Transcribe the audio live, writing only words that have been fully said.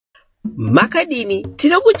Makadini,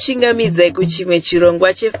 tinokuchingamidzai kuchimwe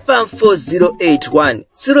chirongwa cheFarm 4081.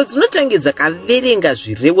 Tsuro dzinotangidza kaverenga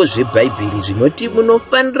zvirevo zvebhaibheri zvinoti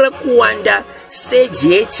munofanira kuwanda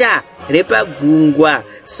sejecha repagungwa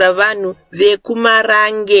savanhu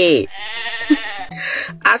vekumarange.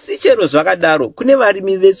 Asi chero zvakadaro, kune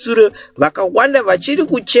varimi vetsuro vakawanda vachiri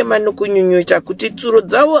kuchema nokunyunyuta kuti tsuro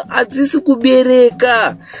dzavo hadzisi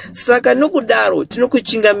kubereka. Saka nokudaro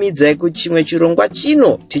tinokuchingamidzai kuchimwe chirongwa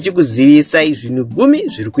chino tichikuzivisai zvinhu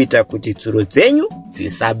 10 zviri kuita kuti tsuro dzenyu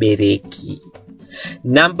dzisabereki.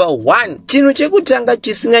 Number 1, chinhu chekutanga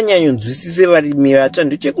chisinganyanyonzwisise varimi vatsva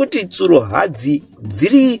ndechekuti tsuro hadzi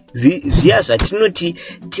dziri zviya zvatinoti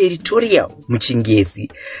territorial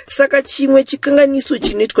muchingezi. Saka chimwe chikanganiso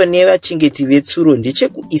chinoitwa nevachengeti vetsuro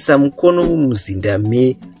ndechekuisa mukono mumuzinda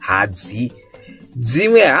mehadzi.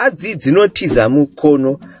 Dzimwe hadzi dzinotiza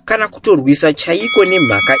mukono kana kutorwisa chaiko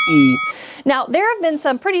nemhaka iyi. Now, there have been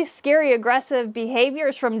some pretty scary aggressive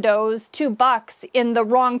behaviors from does to bucks in the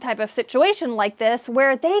wrong type of situation like this,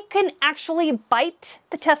 where they can actually bite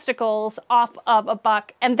the testicles off of a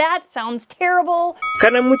buck, and that sounds terrible.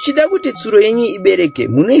 Kana muchida kuti tsuro yenyu ibereke,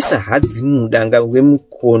 munoisa hadzi mudanga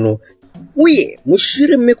wemukono. Uye,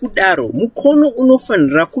 mushure mekudaro, mukono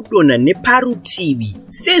unofanira kudonha neparutivi,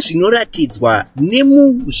 sezvinoratidzwa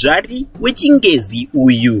nemuzvari wechingezi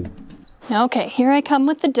uyu. Okay, here I come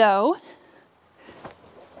with the dough.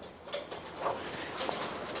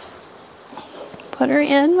 Put her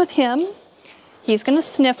in with him. He's going to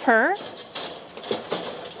sniff her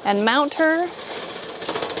and mount her,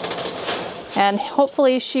 and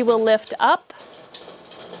hopefully she will lift up.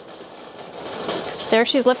 There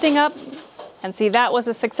she's lifting up, and see, that was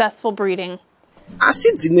a successful breeding.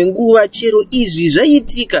 Asi dzimwe nguva chero izvi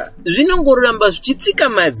zvaitika zvinongoramba zvichitsika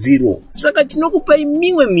madziro. Saka tinokupai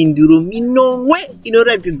mimwe mindiro minomwe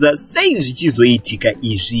inoratidza sei zvichizoitika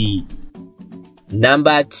izvi.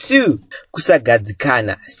 Number 2,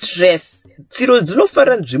 kusagadzikana, stress. Tsuro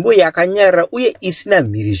dzinofara nzvimbo yakanyarara uye isina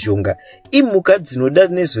mhirizhonga. Imhuka dzinoda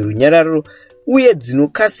nezverunyararo uye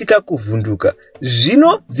dzinokasika kuvhunduka.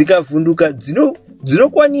 Zvino dzikavhunduka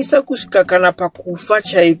dzinokwanisa kusvika kana pakufa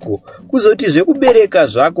chaiko. Kuzoti zvekubereka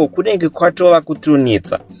zvako kunenge kwatova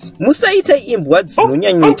kutonetsa. Musaita imbwa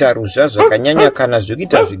dzinonyanyoita ruzha zvakanyanya kana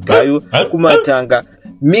zvekuita zvigayo kumatanga.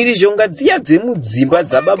 Mhirizhonga dziya dzemudzimba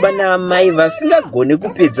dzababa naamai vasingagone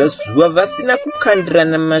kupedza zuva vasina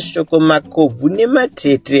kukandirana mashoko makobvu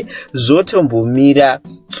nematete zvotombomira.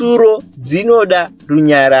 Tsuro dzinoda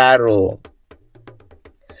runyararo.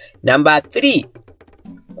 Number 3,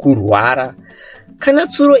 kurwara. Kana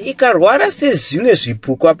tsuro ikarwara sezvimwe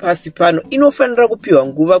zvipukwa pasi pano, inofanira kupiwa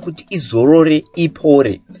nguva kuti izorore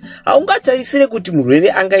ipore. Haungatarisire kuti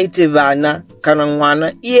murwere angaite vana kana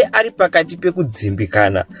mwana iye ari pakati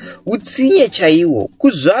pekudzimbikana. Utsinye chaiwo,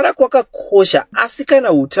 kuzvara kwakakosha, asi kana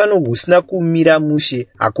hutano husina kumira mushe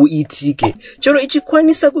hakuitike. Chero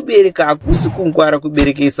ichikwanisa kubereka hakusi kungwara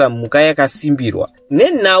kuberekesa mhuka yakasimbirwa.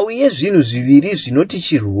 Nenhau yezvinhu zviviri zvinoti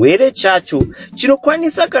chirwere chacho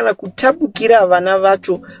chinokwanisa kana kutapukira vana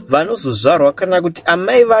vacho vanozozvarwa kana kuti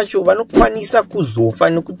amai vacho vanokwanisa kuzofa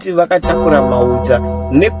nekuti vakatakura mauta.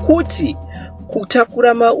 Nekuti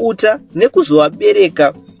kutakura mauta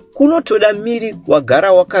nekuzovabereka kunotoda miri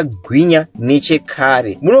wagara wakagwinya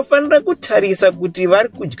nechekare. Munofanira kutarisa kuti vari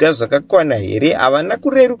kudya zvakakwana here, havana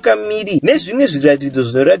kureruka miri nezvimwe zviratidzo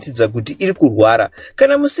zvinoratidza kuti iri kurwara.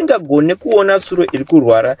 Kana musingagone kuona tsuro iri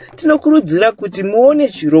kurwara, tinokurudzira kuti muone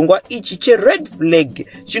chirongwa ichi chered flag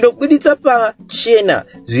chinobuditsa pachena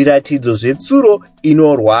zviratidzo zvetsuro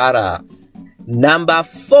inorwara. Number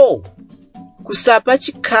 4, kusapa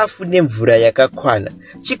chikafu nemvura yakakwana.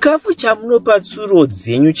 Chikafu chamunopa tsuro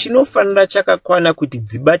dzenyu chinofanira chakakwana kuti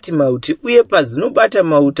dzibate mauti, uye padzinobata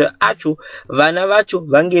mauta acho vana vacho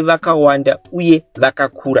vange vakawanda uye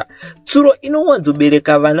vakakura. Tsuro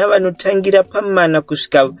inowanzobereka vana vanotangira pa4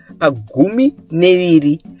 kusvika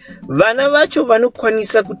pa12. Vana vacho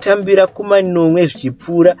vanokwanisa kutambira kuma9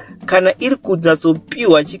 zvichipfuura kana iri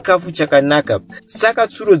kunyatsopiwa chikafu chakanaka. Saka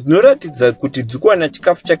tsuro dzinoratidza kuti dzikuwana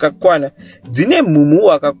chikafu chakakwana dzine mhumu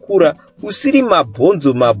wakakura usiri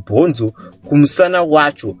mabhonzo kumusana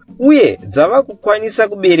wacho, uye dzava kukwanisa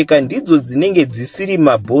kubereka ndidzo dzinenge dzisiri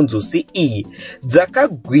mabhonzo seiyi,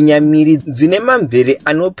 dzakagwinya miri dzine mamvere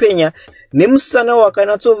anopenya nemusana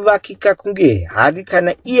wakanatsovakika kunge hari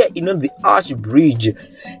kana iya inonzi arch bridge.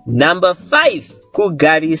 Number 5,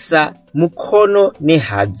 kugarisa mukono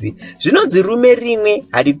nehadzi. Zvinonzi rume rimwe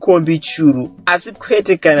harikombi churu, asi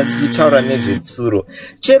kwete kana tichitaura nezvetsuro.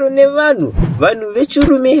 Chero nevanhu, vanhu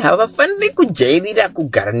vechirume havafaniri kujairira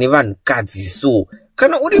kugara nevanhukadzi so.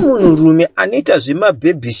 Kana uri munhurume anoita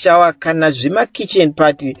zvemababy shower kana zvema-kitchen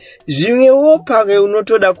party, zvimwewo pamwe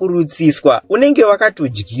unotoda kurutsiswa, unenge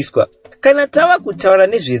wakatodyiswa. Kana tava kutaura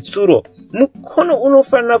nezvetsuro, mukono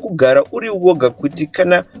unofanira kugara uri woga kuti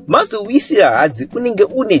kana mazowisira hadzi unenge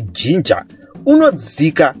une jinja,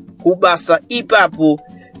 unodzika kubasa ipapo.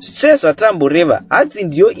 Sezvatamboreva, hadzi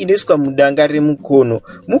ndiyo inoiswa mudanga remukono.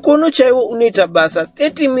 Mukono chaiwo unoita basa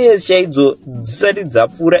 30 minutes chaidzo dzisati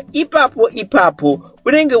dzapfuura. Ipapo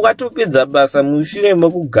unenge watopedza basa mushure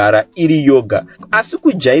mekugara iri yoga. Asi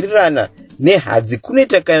kujairirana nehadzi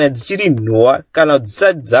kunoita kana dzichiri nhowa kana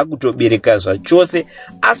dzisati dzakutobereka zvachose.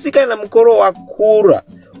 Asi kana mukoro wakura,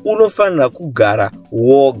 unofanira kugara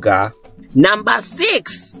woga. Number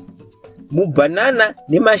 6. Mubanana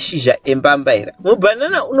nemashizha embambaira.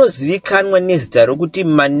 Mubanana unozivikanwa nezita rokuti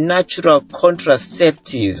natural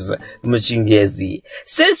contraceptives muchingezi.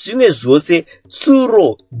 Sezvimwe zvose,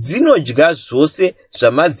 tsuro dzinodya zvose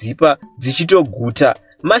zvamadzipa dzichitoguta.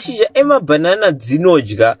 Mashizha emabanana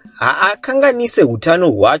dzinodya haakanganise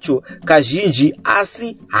hutano hwacho kazhinji,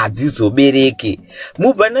 asi hadzizobereke.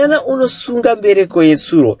 Mubanana unosunga mbereko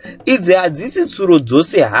yetsuro. Idzi hadzisi tsuro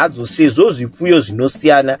dzose hadzo sezvo zvipfuyo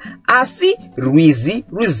zvinosiyana, asi rwizi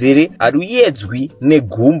ruzere haruyedzwi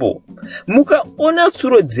negumbo. Mukaona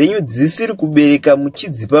tsuro dzenyu dzisiri kubereka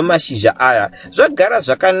muchidzipa mashizha aya, zvagara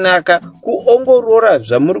zvakanaka kuongorora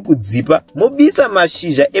zvamuri kudzipa, mobisa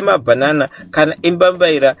mashizha emabanana kana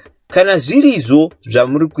embambaira kana zvirizvo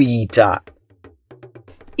zvamuri kuita.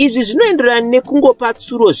 Izvi zvinoenderana nekungopa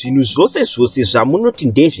tsuro zvinhu zvose zvamunoti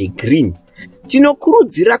ndezvegreen.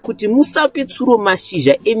 Tinokurudzira kuti musape tsuro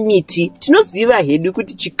mashizha emiti. Tinoziva hedu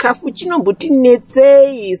kuti chikafu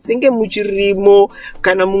chinombotinetsei senge muchirimo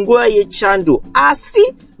kana munguva yechando,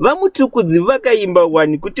 asi vamutukudzi vakaimba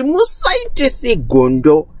wani kuti musaite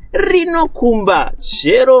segondo rinokumba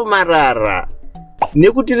zvero marara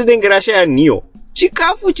nekuti rinenge rashaya nhiyo.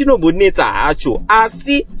 Chikafu chinombonetsa hacho,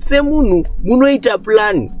 asi semunhu munoita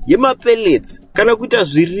plan yemapellets kana kuita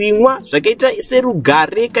zvirimwa zvakaita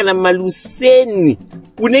serugare kana maluseni,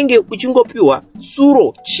 unenge uchingopiwa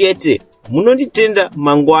tsuro chete. Munonditenda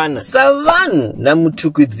mangwana. Savanhu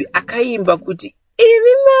namutukudzi akaimba kuti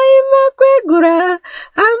imi mai makwegura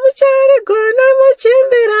hamucharigona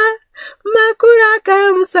machembera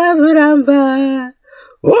makuraka musazoramba.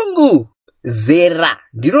 Hongu zera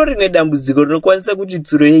ndiro rimwe dambudziko rinokwanisa kuti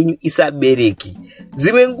tsuro yenyu isabereki.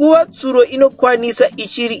 Dzimwe nguva tsuro inokwanisa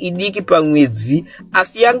ichiri idiki pamwedzi,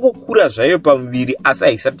 asi yangokura zvayo pamuviri asi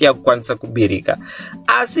haisati yakukwanisa kubereka.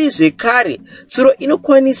 Asi zvekare tsuro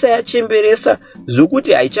inokwanisa yachemberesa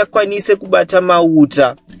zvokuti haichakwanise kubata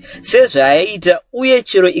mauta sezvayaita, uye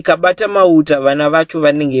chero ikabata mauta vana vacho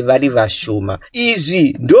vanenge vari vashoma.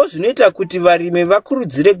 Izvi ndo zvinoita kuti varimi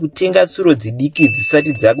vakurudzire kutenga tsuro dzidiki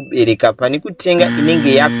dzisati dzakubereka pane kutenga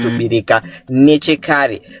inenge yakutobereka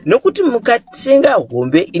nechekare. Nokuti mukatenga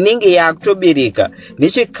hombe inenge yakutobereka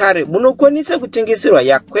nechekare, munokwanisa kutengeserwa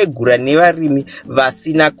yakwegura nevarimi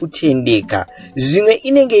vasina kutendeka. Zvimwe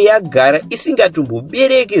inenge yagara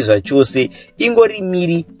isingatombobereki zvachose, ingori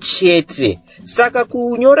miri chete. Saka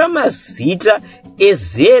kunyora mazita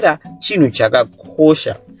ezera chinhu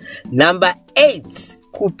chakakosha. Number 8.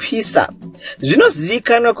 Kupisa.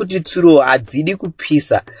 Zvinozivikanwa kuti tsuro hadzidi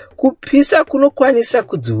kupisa. Kupisa kunokwanisa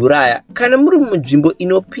kudziuraya. Kana muri munzvimbo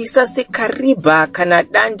inopisa seKariba kana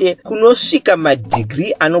Dande kunosvika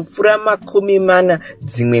madhigiri anopfuura 40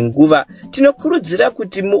 dzimwe nguva, tinokurudzira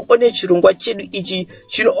kuti muone chirongwa chedu ichi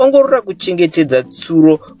chinoongorora kuchengetedza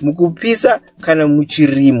tsuro mukupisa kana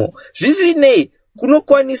muchirimo. Zvisinei,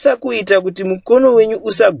 kunokwanisa kuita kuti mukono wenyu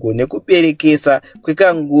usagone kuberekesa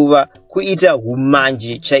kwekanguva, kuita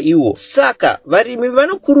humanje chaihwo. Saka varimi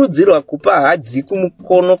vanokurudzirwa kupa hadzi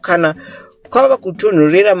kumukono kana kwava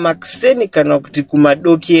kutonhorera makuseni kana kuti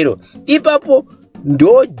kumadokero. Ipapo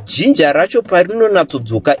ndo jinja racho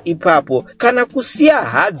parinonatodzoka ipapo, kana kusiya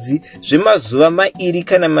hadzi zvemazuva 2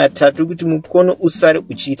 kana 3 kuti mukono usare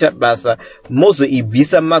uchiita basa,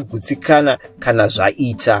 mozoibvisa magutsikana kana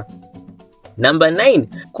zvaita. Number 9.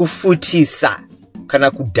 Kufutisa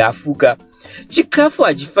kana kudhafuka. Chikafu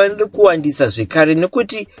hachifaniri kuwandisa zvekare,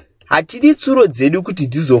 nekuti hatidi tsuro dzedu kuti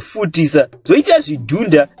dzizofutisa, dzoita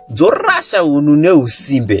zvidhunda, dzorasha hunhu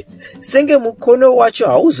neusimbe. Senge mukono wacho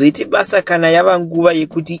hauzoiti basa kana yava nguva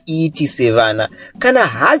yekuti iitise vana. Kana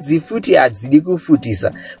hadzi futi hadzidi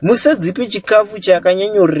kufutisa, musadzipe chikafu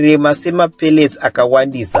chakanyanyorema semapellets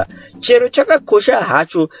akawandisa. Chero chakakosha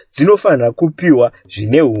hacho, dzinofanira kupiwa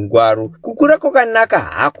zvine hungwaru. Kukura kwakanaka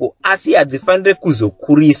hako, asi hadzifanire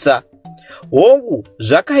kuzokurisa. Hongu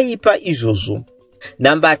zvakaipa izvozvo.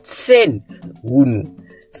 Number 10. Hunhu.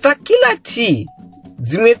 Sakila tea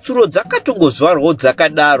dzimwe tsuro dzakatongozvarwawo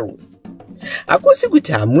dzakadaro. Hakusi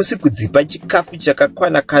kuti hamusi kudzipa chikafu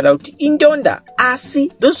chakakwana kana kuti indonda,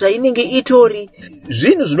 asi ndozvainenge itori.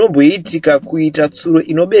 Zvinhu zvinomboitika kuita tsuro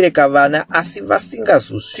inobereka vana asi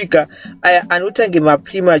vasingazosvika aya anotange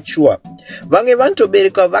mapremature. Vamwe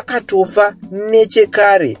vanotobereka vakatofa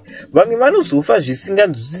nechekare. Vamwe vanozofa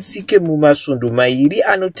zvisinganzwisisike mumasvondo mairi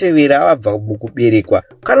anotevera vabva mukuberekwa.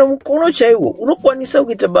 Kana mukono chaiwo unokwanisa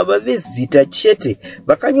kuita baba vezita chete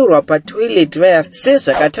vakanyorwa patoilet vaya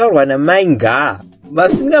sezvakataurwa namai Ngaa.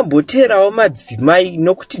 Vasingamboterawo madzimai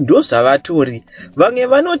nokuti ndozvavatori. Vamwe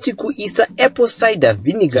vanoti kuisa apple cider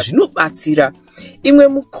vinegar zvinobatsira. Imwe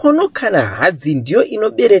mukono kana hadzi ndiyo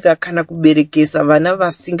inobereka kana kuberekesa vana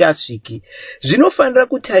vasingasviki. Zvinofanira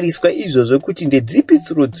kutariswa izvozvo kuti ndedzipi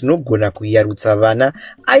tsuro dzinogona kuyarutsa vana,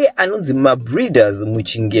 aye anonzi mabreeders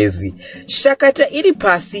muchingezi. Shakata iri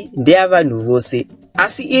pasi ndeyavanhu vose,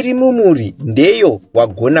 asi iri mumuri ndeyo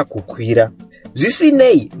wagona kukwira.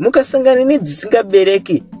 Zvisinei, mukasangana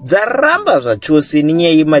nedzisingabereki dzaramba zvachose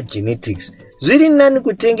nenyaya yemagenetics. Zviri nani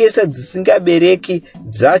kutengesa dzisingabereki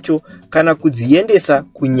dzacho kana kudziendesa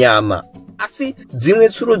kunyama. Asi dzimwe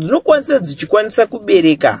tsuro dzinokwanisa dzichikwanisa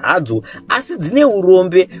kubereka hadzo, asi dzine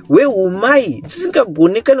urombe hweumai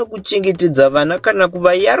dzisingagone kana kuchengetedza vana kana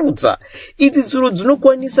kuvayarutsa. Idzi tsuro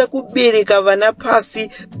dzinokwanisa kubereka vana pasi,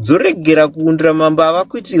 dzoregera kuundira mambava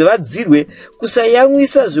kuti vadzirwe,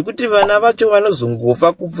 kusayamwisa zvekuti vana vacho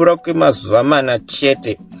vanozongofa kupfuura kwemazuva mana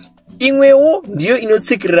chete. Imwewo ndiyo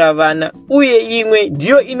inotsikirira vana, uye imwe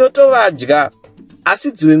ndiyo inotovadya.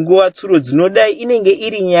 Asi dzimwe nguva tsuro dzinodai inenge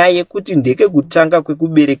iri nyaya yekuti ndeke kutanga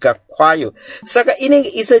kwekubereka kwayo, saka inenge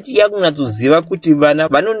isati yakunatsoziva kuti vana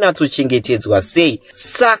vanonatsochengetedzwa sei.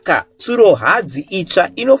 Saka tsuro hadzi itsva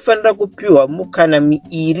inofanira kupiwa mukana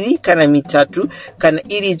miiri kana mitatu kana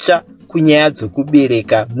iri tsva kunyaya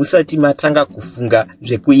dzekubereka musati matanga kufunga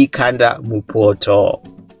zvekuikanda mupoto.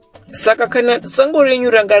 Saka kana sango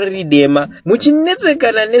renyu ranga riri dema,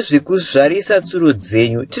 muchinetsekana nezvekuzvarisa tsuro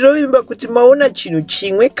dzenyu, tinovimba kuti maona chinhu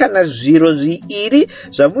chimwe kana zviro zviiri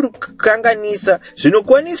zvamuri kukanganisa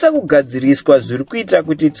zvinokwanisa kugadziriswa zviri kuita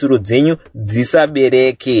kuti tsuro dzenyu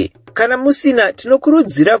dzisabereke. Kana musina,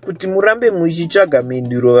 tinokurudzira kuti murambe muchitsvaga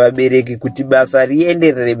mhinduro vabereki kuti basa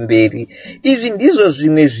rienderere mberi. Izvi ndizvo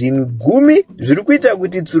zvimwe zvinhu 10 zviri kuita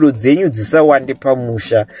kuti tsuro dzenyu dzisawande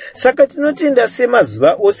pamusha. Saka tinotenda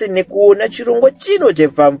semazuva ose nekuona chirongwa chino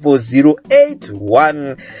cheFarm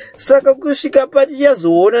 4081. Saka kusvika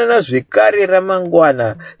patichazoonana zvekare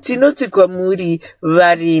ramangwana, tinoti kwamuri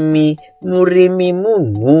varimi, murimi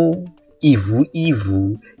munhu, ivhu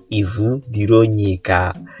ivhu, ivhu ndiro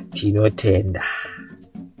nyika. Tinotenda.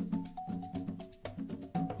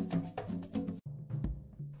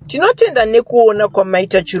 Tinotenda nekuona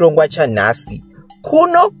kwamaita chirongwa chanhasi.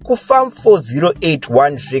 Kuno kuFarm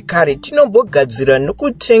 4081 zvekare tinombogadzira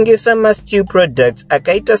nokutengesa mastew products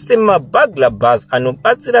akaita semabugler bars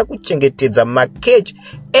anobatsira kuchengetedza makeji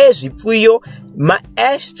ezvipfuyo,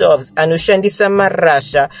 maash stoves anoshandisa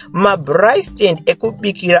marasha, mabraai stand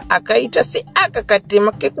ekubikira akaita seaka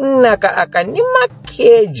katema kekunaka aka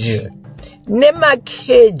nemakeji.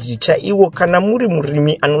 Nemakeji chaiwo kana muri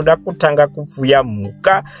murimi anoda kutanga kupfuya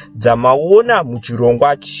mhuka dzamaona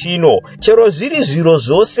muchirongwa chino. Chero zviri zviro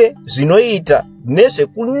zvose zvinoita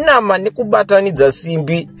nezvekunama nekubatanidza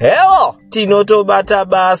simbi, heo tinotobata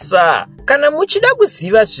basa. Kana muchida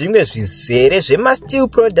kuziva zvimwe zvizere zvemastew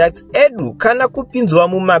products edu kana kupinzwa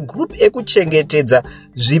mumagroup ekuchengetedza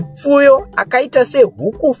zvipfuyo akaita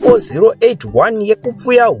sehuku 4081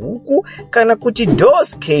 yekupfuya huku kana kuti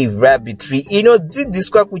Dose Cave Rabbitry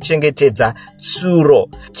inodzidziswa kuchengetedza tsuro,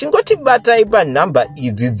 chingotibatai panhamba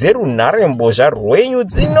idzi dzerunharembozha rwenyu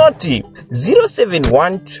dzinoti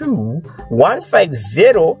 0712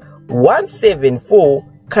 150 174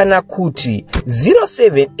 kana kuti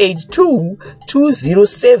 0782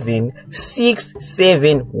 207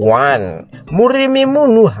 671. Murimi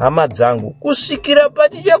munhu hama dzangu, kusvikira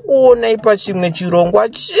patichakuonai pachimwe chirongwa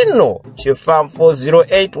chino cheFarm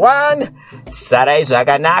 4081. Sarai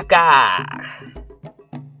zvakanaka.